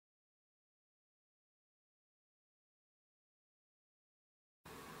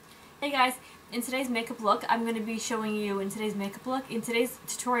Hey guys, in today's tutorial, I'm going to be showing you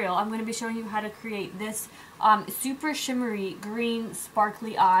how to create this super shimmery green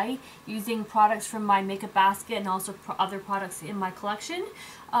sparkly eye using products from my makeup basket and also other products in my collection.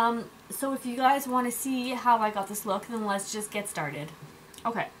 So if you guys want to see how I got this look, then let's just get started.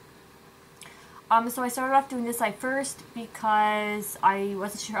 Okay. So I started off doing this eye first because I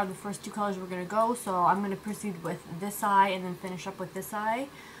wasn't sure how the first two colors were going to go, so I'm going to proceed with this eye and then finish up with this eye.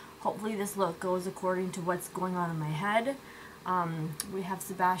 Hopefully this look goes according to what's going on in my head. We have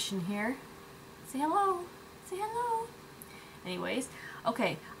Sabastien here. Say hello! Say hello! Anyways,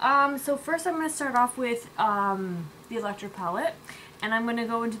 okay, so first I'm going to start off with the electric palette, and I'm going to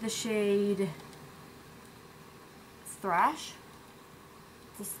go into the shade Thrash.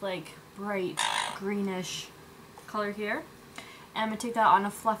 This like bright greenish color here. And I'm going to take that on a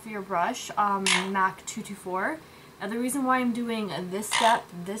fluffier brush, MAC 224. Now the reason why I'm doing this step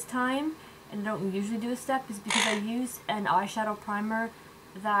this time, and I don't usually do this step, is because I used an eyeshadow primer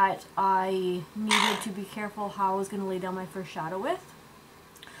that I needed to be careful how I was going to lay down my first shadow with.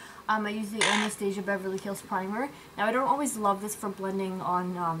 I used the Anastasia Beverly Hills primer. Now I don't always love this for blending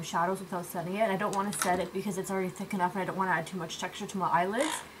on shadows without setting it. I don't want to set it because it's already thick enough and I don't want to add too much texture to my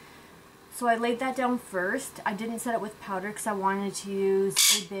eyelids. So I laid that down first. I didn't set it with powder because I wanted to use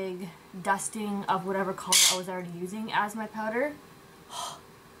a big dusting of whatever color I was already using as my powder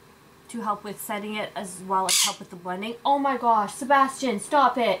to help with setting it as well as help with the blending. Oh my gosh, Sabastien,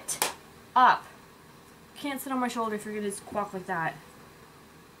 stop it! Up. You can't sit on my shoulder if you're going to squawk like that.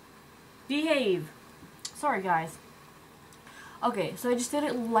 Behave. Sorry guys. Okay, so I just did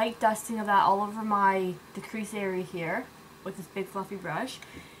a light dusting of that all over the crease area here with this big fluffy brush.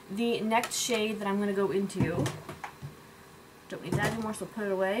 The next shade that I'm going to go into, don't need that anymore, so put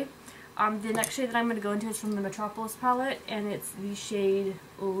it away. The next shade that I'm going to go into is from the Metropolis palette, and it's the shade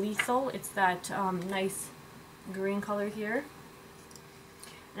Lethal. It's that nice green color here.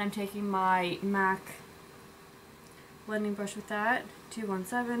 And I'm taking my MAC blending brush with that,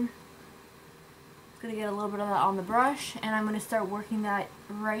 217. Going to get a little bit of that on the brush, and I'm going to start working that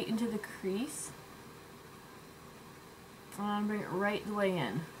right into the crease. And bring it right the way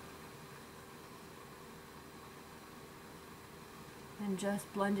in. And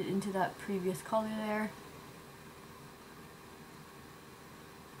just blend it into that previous color there.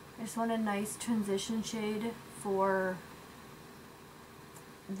 I just want a nice transition shade for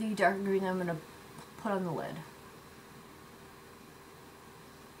the dark green I'm going to put on the lid.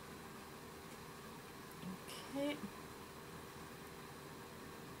 Okay.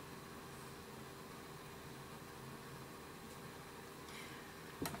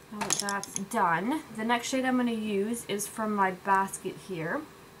 Now that that's done, the next shade I'm going to use is from my basket here.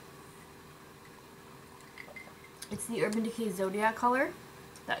 It's the Urban Decay Zodiac color,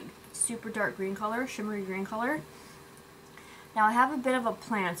 that super dark green color, shimmery green color. Now I have a bit of a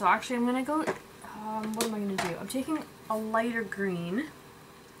plan, so actually I'm going to go, what am I going to do? I'm taking a lighter green.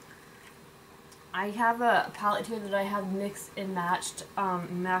 I have a palette here that I have mixed and matched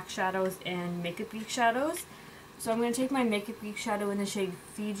MAC shadows and Makeup Geek shadows. So I'm going to take my Makeup Geek shadow in the shade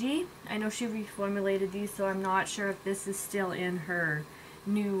Fiji. I know she reformulated these, so I'm not sure if this is still in her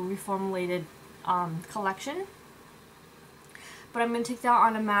new reformulated collection. But I'm going to take that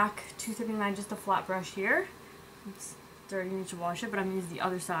on a MAC 239, just a flat brush here. It's dirty, I need to wash it, but I'm going to use the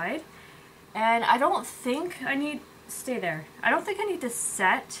other side. And I don't think I need, stay there. I don't think I need to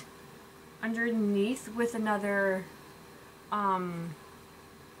set underneath with another,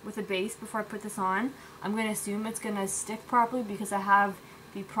 with a base before I put this on. I'm going to assume it's going to stick properly because I have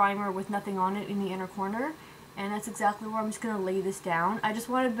the primer with nothing on it in the inner corner, and that's exactly where I'm just going to lay this down. I just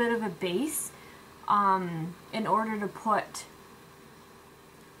want a bit of a base in order to put,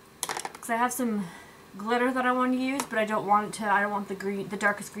 because I have some glitter that I want to use, but I don't want the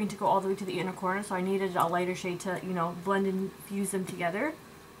darkest green to go all the way to the inner corner, so I needed a lighter shade to, you know, blend and fuse them together.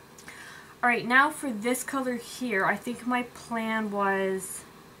 Alright, now for this color here, I think my plan was,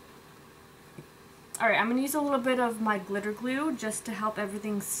 alright, I'm going to use a little bit of my glitter glue just to help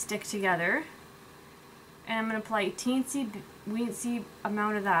everything stick together. And I'm going to apply a teensy weensy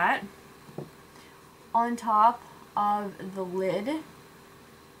amount of that on top of the lid. And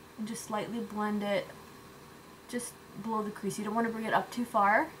just slightly blend it just below the crease. You don't want to bring it up too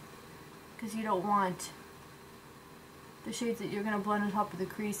far because you don't want the shades that you're going to blend on top of the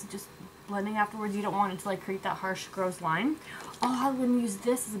crease just blending afterwards. You don't want it to like create that harsh, gross line. Oh, I'm going to use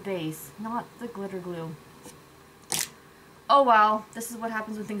this as a base, not the glitter glue. Oh well, this is what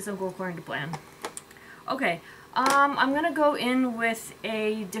happens when things don't go according to plan. Okay, I'm going to go in with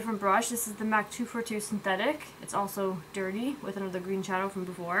a different brush. This is the MAC 242 Synthetic. It's also dirty with another green shadow from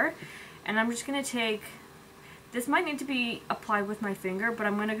before. And I'm just going to take, this might need to be applied with my finger, but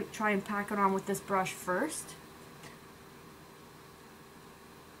I'm going to try and pack it on with this brush first.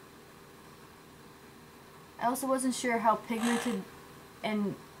 I also wasn't sure how pigmented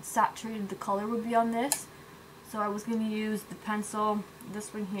and saturated the color would be on this. So I was going to use the pencil,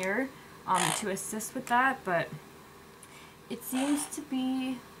 this one here, to assist with that, but it seems to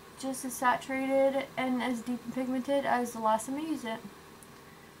be just as saturated and as deep and pigmented as the last time I used it.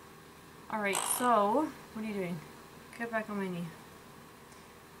 Alright, so, what are you doing? Get back on my knee.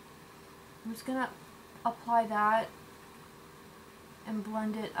 I'm just going to apply that and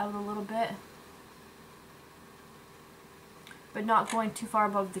blend it out a little bit, but not going too far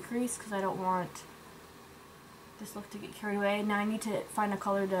above the crease because I don't want this look to get carried away. Now I need to find a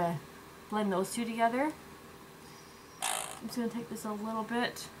color to blend those two together. I'm just going to take this a little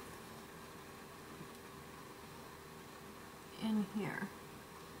bit in here.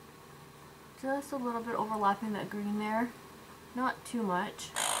 Just a little bit overlapping that green there. Not too much.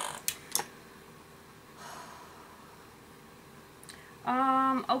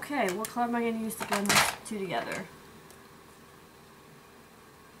 Okay, what color am I going to use to blend these two together?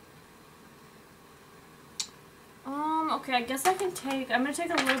 Okay, I guess I can take, I'm going to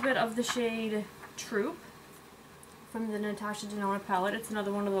take a little bit of the shade Troop from the Natasha Denona palette. It's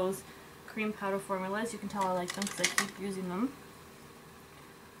another one of those cream powder formulas. You can tell I like them because I keep using them.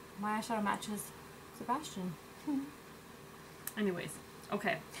 My eyeshadow matches Sabastien. Anyways,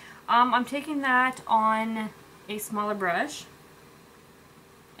 okay. I'm taking that on a smaller brush.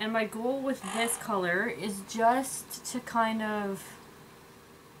 And my goal with this color is just to kind of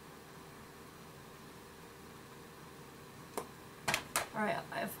alright,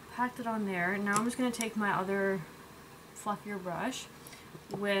 I've packed it on there. Now I'm just going to take my other fluffier brush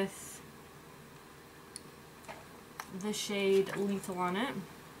with the shade Lethal on it.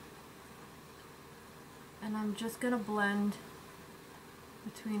 And I'm just going to blend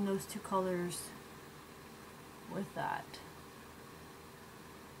between those two colors with that.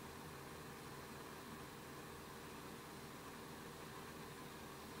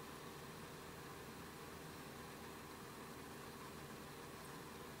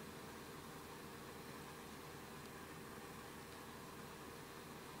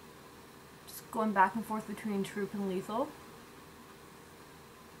 Going back and forth between Troop and Lethal.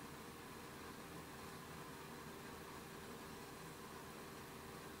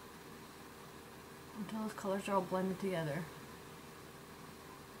 Until those colors are all blended together.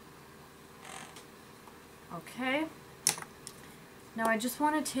 Okay. Now I just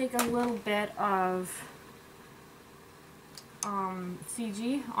want to take a little bit of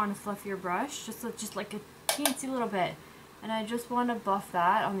CG on a fluffier brush, just like a teensy little bit. And I just want to buff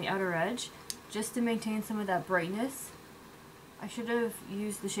that on the outer edge, just to maintain some of that brightness. I should have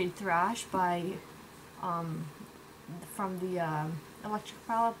used the shade Thrash by from the electric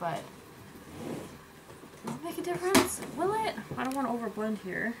palette, but will it make a difference? Will it? I don't want to overblend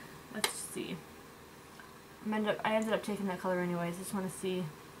here. Let's see. I ended up taking that color anyways. I just want to see.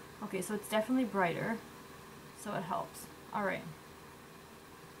 Okay, so it's definitely brighter, so it helps. Alright.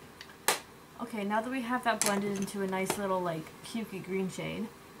 Okay, now that we have that blended into a nice little like pukey green shade.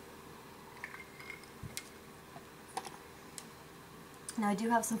 Now I do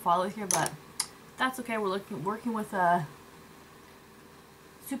have some follow here, but that's okay. We're working with a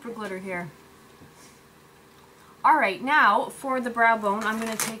super glitter here. Alright, now for the brow bone, I'm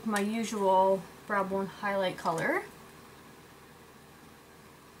going to take my usual brow bone highlight color.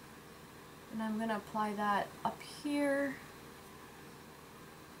 And I'm going to apply that up here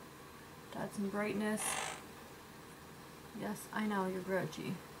to add some brightness. Yes, I know, you're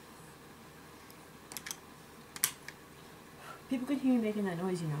grouchy. People can hear me making that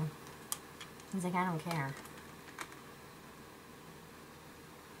noise, you know. He's like, I don't care.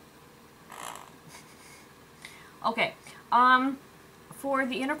 Okay, for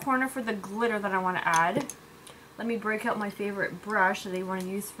the inner corner for the glitter that I want to add, let me break out my favorite brush that I want to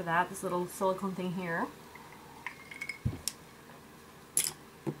use for that, this little silicone thing here.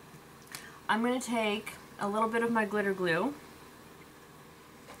 I'm going to take a little bit of my glitter glue.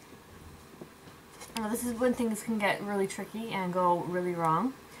 Now this is when things can get really tricky and go really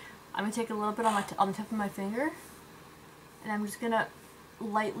wrong. I'm going to take a little bit on the tip of my finger, and I'm just going to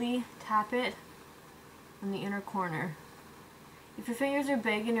lightly tap it on the inner corner. If your fingers are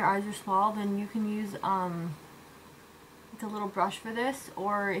big and your eyes are small, then you can use like a little brush for this,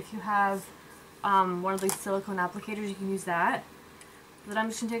 or if you have one of these silicone applicators, you can use that. Then I'm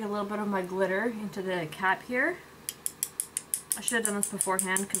just going to take a little bit of my glitter into the cap here. I should have done this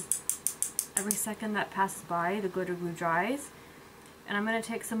beforehand because every second that passes by, the glitter glue dries. And I'm going to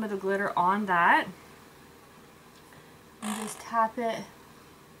take some of the glitter on that and just tap it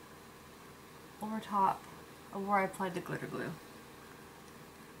over top of where I applied the glitter glue.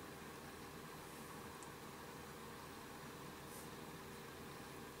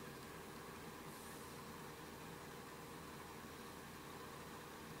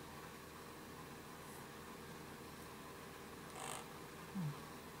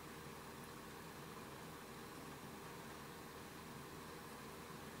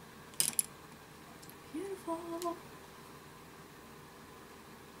 Beautiful.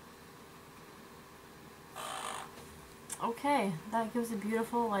 Okay, that gives a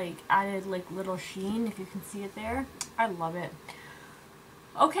beautiful like added like little sheen, if you can see it there. I love it.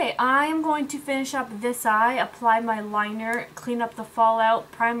 Okay, I'm going to finish up this eye, apply my liner, clean up the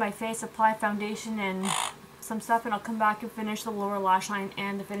fallout, prime my face, apply foundation and some stuff, and I'll come back and finish the lower lash line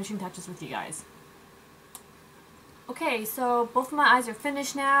and the finishing touches with you guys. Okay, so both of my eyes are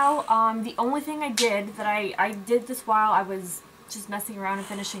finished now. The only thing I did that I did this while I was just messing around and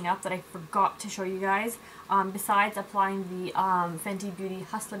finishing up that I forgot to show you guys, besides applying the Fenty Beauty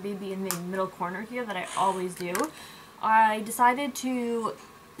Hustler Baby in the middle corner here that I always do, I decided to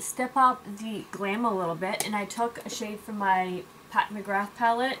step up the glam a little bit, and I took a shade from my Pat McGrath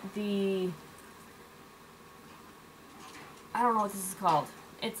palette, I don't know what this is called.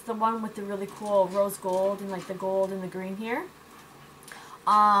 It's the one with the really cool rose gold and like the gold and the green here.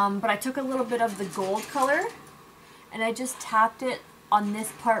 But I took a little bit of the gold color and I just tapped it on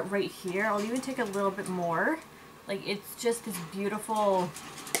this part right here. I'll even take a little bit more. Like, it's just this beautiful,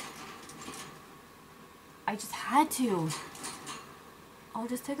 I just had to. I'll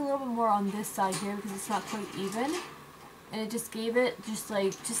just take a little bit more on this side here because it's not quite even. And it just gave it, just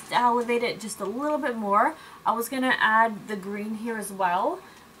elevate it just a little bit more. I was going to add the green here as well,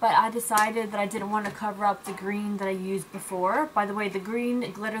 but I decided that I didn't want to cover up the green that I used before. By the way, the green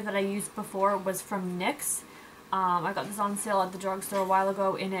glitter that I used before was from NYX. I got this on sale at the drugstore a while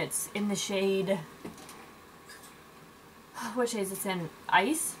ago, and it's in the shade, what shade is it in?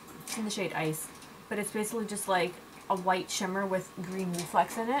 Ice? It's in the shade Ice. But it's basically just like a white shimmer with green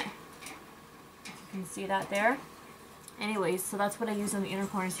reflex in it. If you can see that there. Anyways, so that's what I use on the inner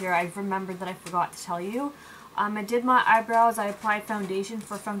corners here. I remembered that I forgot to tell you. I did my eyebrows. I applied foundation.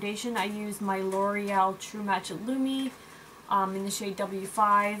 For foundation, I used my L'Oreal True Match Illumi in the shade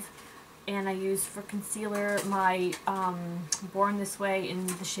W5. And I used for concealer my Born This Way in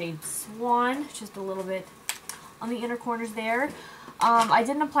the shade Swan. Just a little bit on the inner corners there. I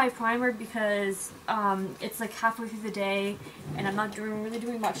didn't apply primer because it's like halfway through the day and I'm not really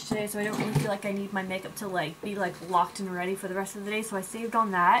doing much today, so I don't really feel like I need my makeup to like be like locked and ready for the rest of the day, so I saved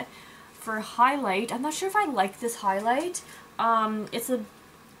on that. For highlight, I'm not sure if I like this highlight. It's a,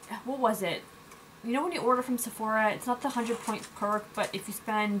 what was it? You know when you order from Sephora, it's not the 100 point perk, but if you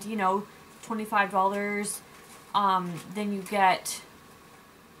spend, you know, $25, then you get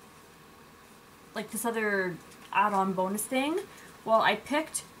like this other add-on bonus thing. Well, I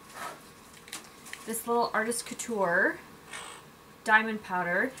picked this little Artist Couture diamond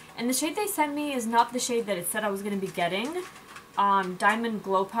powder, and the shade they sent me is not the shade that it said I was going to be getting. Diamond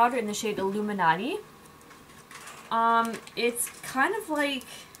Glow Powder in the shade Illuminati. It's kind of like,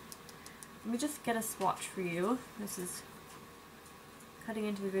 let me just get a swatch for you. This is cutting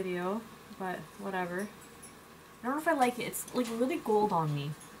into the video, but whatever. I don't know if I like it. It's like really gold on me.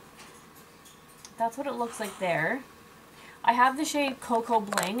 That's what it looks like there. I have the shade Cocoa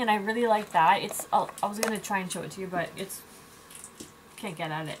Bling, and I really like that. It's, oh, I was going to try and show it to you, but it's, can't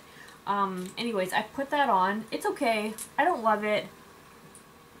get at it. Anyways, I put that on. It's okay. I don't love it,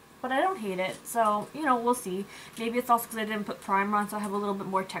 but I don't hate it. So, you know, we'll see. Maybe it's also because I didn't put primer on, so I have a little bit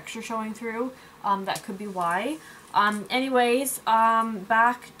more texture showing through. That could be why. Anyways,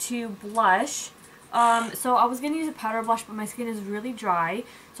 back to blush. So I was going to use a powder blush, but my skin is really dry,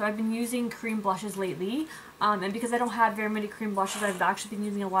 so I've been using cream blushes lately. And because I don't have very many cream blushes, I've actually been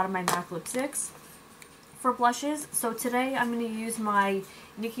using a lot of my MAC lipsticks for blushes. So today I'm going to use my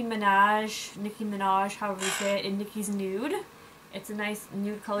Nicki Minaj, however you say it, in Nicki's Nude. It's a nice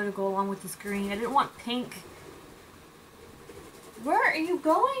nude color to go along with this green. I didn't want pink. Where are you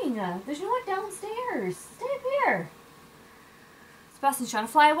going? There's no one downstairs. Stay up here. Sebastian's trying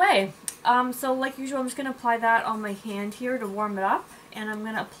to fly away. So like usual, I'm just going to apply that on my hand here to warm it up. And I'm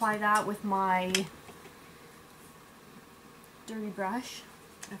going to apply that with my dirty brush.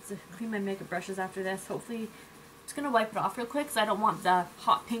 I have to clean my makeup brushes after this. Hopefully, I'm just going to wipe it off real quick because I don't want the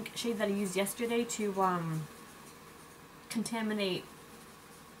hot pink shade that I used yesterday to contaminate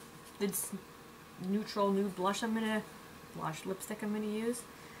this neutral nude blush lipstick I'm gonna use.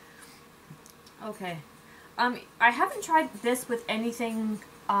 Okay. I haven't tried this with anything.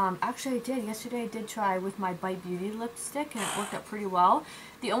 Actually I did. Yesterday I did try with my Bite Beauty lipstick and it worked out pretty well.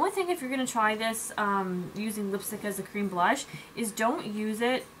 The only thing if you're going to try this using lipstick as a cream blush is don't use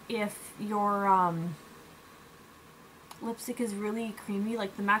it if your lipstick is really creamy,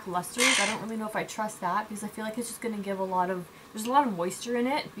 like the MAC Lusters. I don't really know if I trust that because I feel like it's just going to give there's a lot of moisture in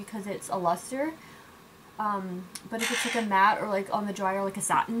it because it's a luster. But if it's like a matte or like on the dryer like a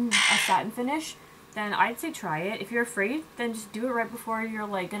satin finish, then I'd say try it. If you're afraid, then just do it right before you're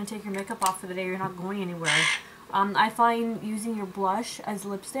like going to take your makeup off for the day. You're not going anywhere. I find using your blush as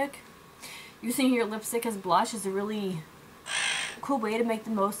lipstick, using your lipstick as blush is a really cool way to make the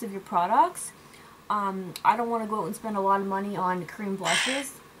most of your products. I don't want to go out and spend a lot of money on cream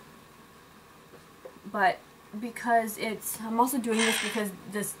blushes, but because I'm also doing this because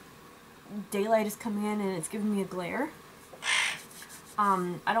this daylight is coming in and it's giving me a glare.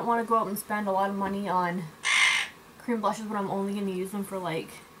 I don't want to go out and spend a lot of money on cream blushes when I'm only going to use them for like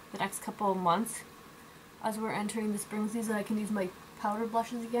the next couple of months. As we're entering the spring season, I can use my powder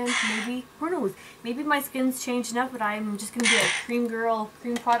blushes again, maybe. Who knows? Maybe my skin's changed enough that I'm just going to be a cream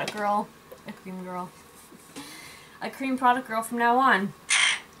product girl from now on.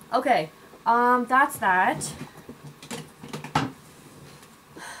 Okay, that's that.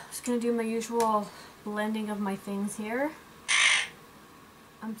 Just going to do my usual blending of my things here.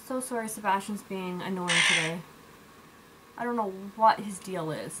 I'm so sorry Sebastian's being annoying today. I don't know what his deal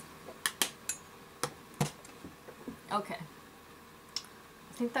is. Okay.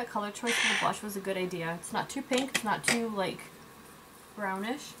 I think that color choice for the blush was a good idea. It's not too pink, it's not too, like,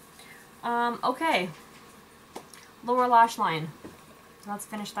 brownish. Okay. Lower lash line. Let's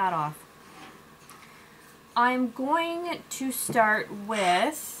finish that off. I'm going to start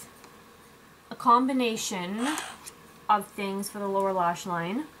with a combination of things for the lower lash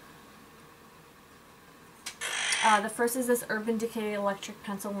line. The first is this Urban Decay Electric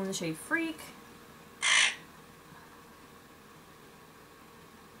Pencil in the shade Freak.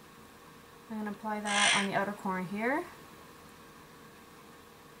 I'm going to apply that on the outer corner here.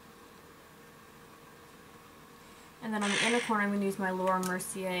 And then on the inner corner I'm going to use my Laura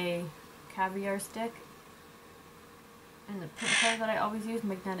Mercier Caviar Stick. And the pink color that I always use,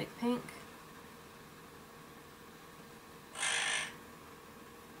 Magnetic Pink.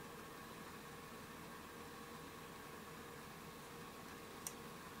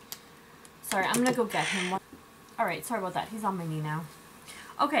 Sorry, I'm gonna go get him. Alright, sorry about that. He's on my knee now.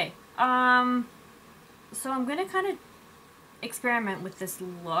 Okay, so I'm gonna kind of experiment with this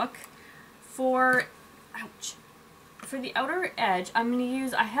look. For the outer edge, I'm gonna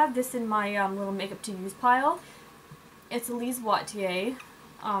use, I have this in my little makeup to use pile. It's a Lise Wattier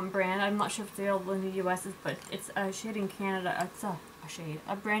brand. I'm not sure if it's available in the US, but it's a shade in Canada. It's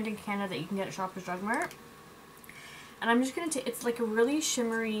a brand in Canada that you can get at Shoppers Drug Mart. And I'm just gonna take, it's like a really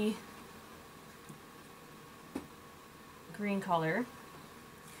shimmery green color.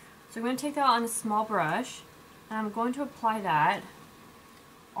 So I'm going to take that on a small brush and I'm going to apply that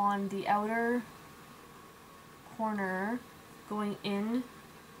on the outer corner going in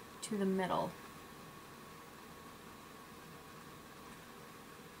to the middle.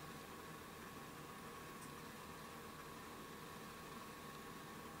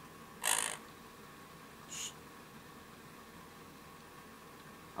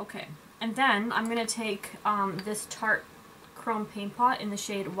 Okay, and then I'm going to take this Tarte Chrome paint pot in the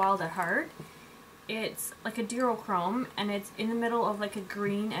shade Wild at Heart. It's like a duochrome and it's in the middle of like a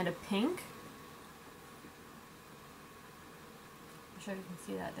green and a pink. I'm sure you can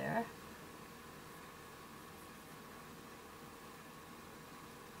see that there.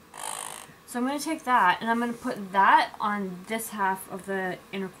 So I'm going to take that and I'm going to put that on this half of the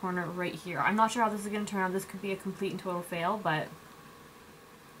inner corner right here. I'm not sure how this is going to turn out. This could be a complete and total fail, but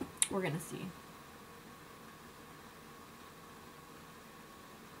we're going to see.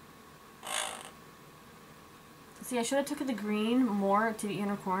 See, I should have took the green more to the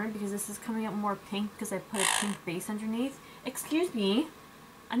inner corner because this is coming up more pink because I put a pink base underneath. Excuse me.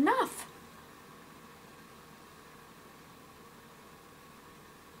 Enough!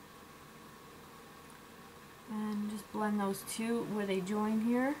 And just blend those two where they join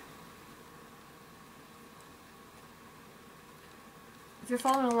here. If you're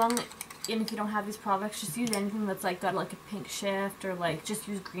following along, and if you don't have these products, just use anything that's like got like a pink shift, or like just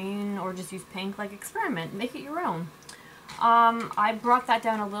use green or just use pink. Like experiment, make it your own. I brought that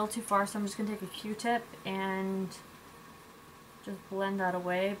down a little too far, so I'm just gonna take a Q-tip and just blend that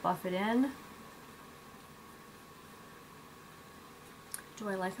away, buff it in. Do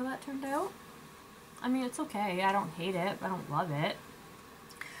I like how that turned out? I mean, it's okay. I don't hate it, but I don't love it.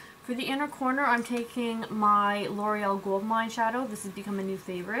 For the inner corner, I'm taking my L'Oreal Gold Mine shadow. This has become a new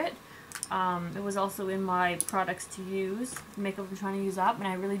favorite. It was also in my products to use, makeup I'm trying to use up, and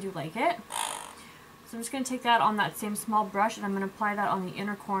I really do like it. So I'm just going to take that on that same small brush, and I'm going to apply that on the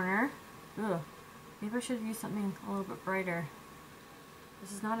inner corner. Ugh. Maybe I should have used something a little bit brighter.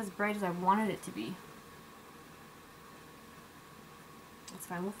 This is not as bright as I wanted it to be. That's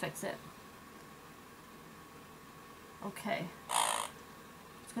fine, we'll fix it. Okay.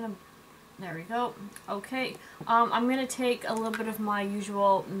 Just gonna, there we go. Okay, I'm gonna take a little bit of my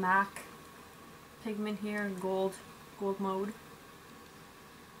usual MAC pigment here, gold mode.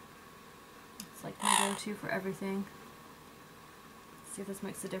 It's like my go-to for everything. Let's see if this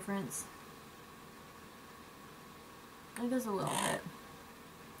makes a difference. It does a little bit.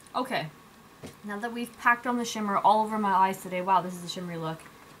 Okay, now that we've packed on the shimmer all over my eyes today, wow, this is a shimmery look.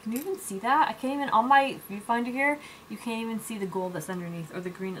 Can you even see that? I can't even, on my viewfinder here, you can't even see the gold that's underneath, or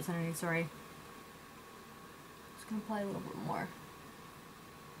the green that's underneath, sorry. Just gonna apply a little bit more.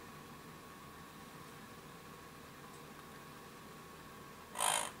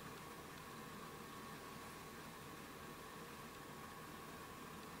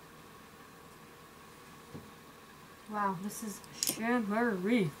 Wow, this is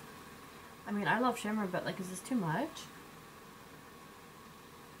shimmery. I mean, I love shimmer, but like, is this too much?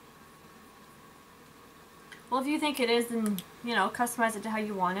 Well, if you think it is, then, you know, customize it to how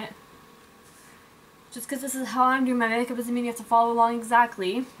you want it. Just because this is how I'm doing my makeup doesn't mean you have to follow along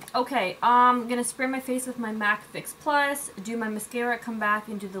exactly. Okay, I'm going to spray my face with my MAC Fix Plus, do my mascara, come back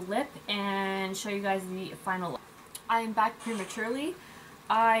and do the lip, and show you guys the final look. I am back prematurely.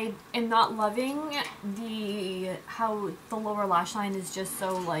 I am not loving how the lower lash line is just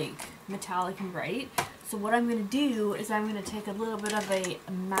so, like, metallic and bright. So what I'm going to do is I'm going to take a little bit of a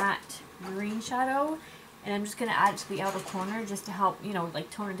matte green shadow, and I'm just going to add it to the outer corner just to help, you know, like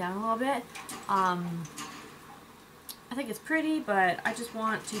tone it down a little bit. I think it's pretty, but I just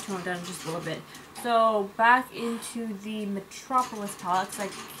want to tone it down just a little bit. So back into the Metropolis palette, because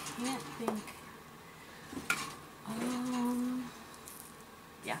I can't think.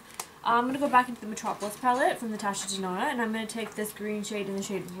 Yeah. I'm going to go back into the Metropolis palette from Natasha Denona, and I'm going to take this green shade in the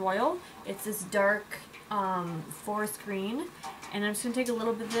shade Royal. It's this dark forest green, and I'm just going to take a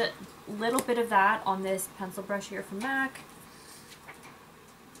little bit of that on this pencil brush here from MAC.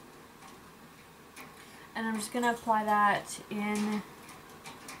 And I'm just going to apply that in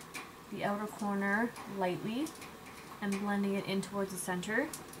the outer corner lightly and blending it in towards the center.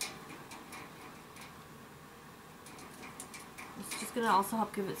 It's just going to also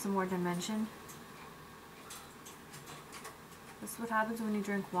help give it some more dimension. This is what happens when you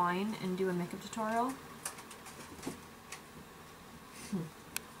drink wine and do a makeup tutorial.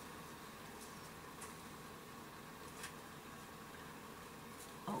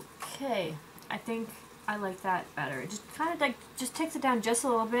 Okay, I think I like that better. It just kind of like just takes it down just a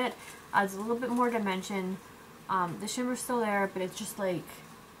little bit, adds a little bit more dimension. The shimmer's still there, but it's just like,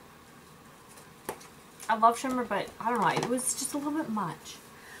 I love shimmer, but I don't know, it was just a little bit much.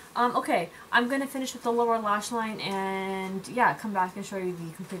 Okay, I'm going to finish with the lower lash line and yeah, come back and show you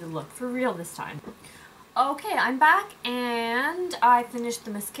the completed look for real this time. Okay, I'm back and I finished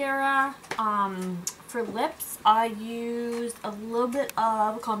the mascara. For lips, I used a little bit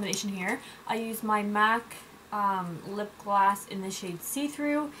of a combination here. I used my MAC lip gloss in the shade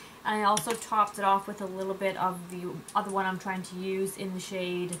See-Through, and I also topped it off with a little bit of the other one I'm trying to use in the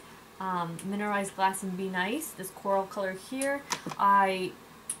shade Mineralized Glass and Be Nice, this coral color here. I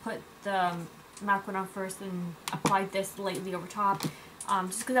put the MAC one on first and applied this lightly over top.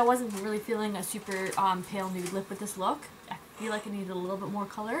 Just because I wasn't really feeling a super pale nude lip with this look. I feel like I needed a little bit more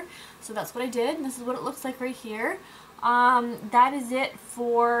color. So that's what I did, and this is what it looks like right here. That is it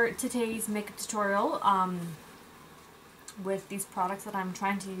for today's makeup tutorial with these products that I'm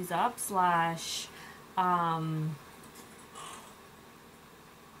trying to use up, slash don't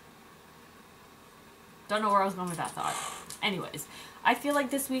know where I was going with that thought. Anyways, I feel like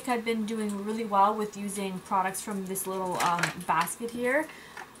this week I've been doing really well with using products from this little basket here.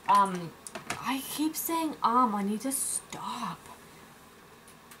 I keep saying I need to stop.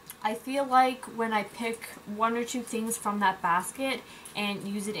 I feel like when I pick one or two things from that basket and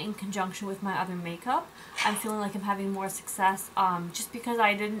use it in conjunction with my other makeup, I'm feeling like I'm having more success just because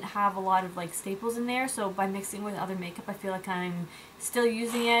I didn't have a lot of like staples in there. So by mixing with other makeup, I feel like I'm still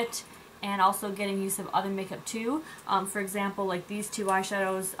using it and also getting use of other makeup too. For example, like these two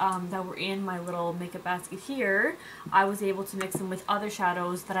eyeshadows that were in my little makeup basket here, I was able to mix them with other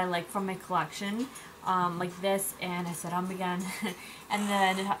shadows that I like from my collection. like this, and I said again. And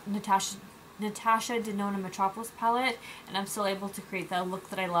then Natasha Denona Metropolis palette, and I'm still able to create that look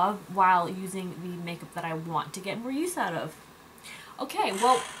that I love while using the makeup that I want to get more use out of. Okay,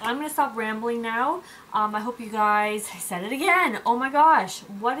 well, I'm going to stop rambling now. I hope you guys, I said it again, oh my gosh,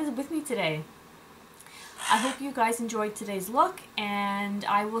 what is with me today? I hope you guys enjoyed today's look, and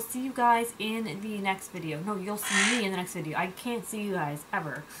I will see you guys in the next video. No, you'll see me in the next video. I can't see you guys,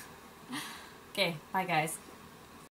 ever. Okay, bye guys.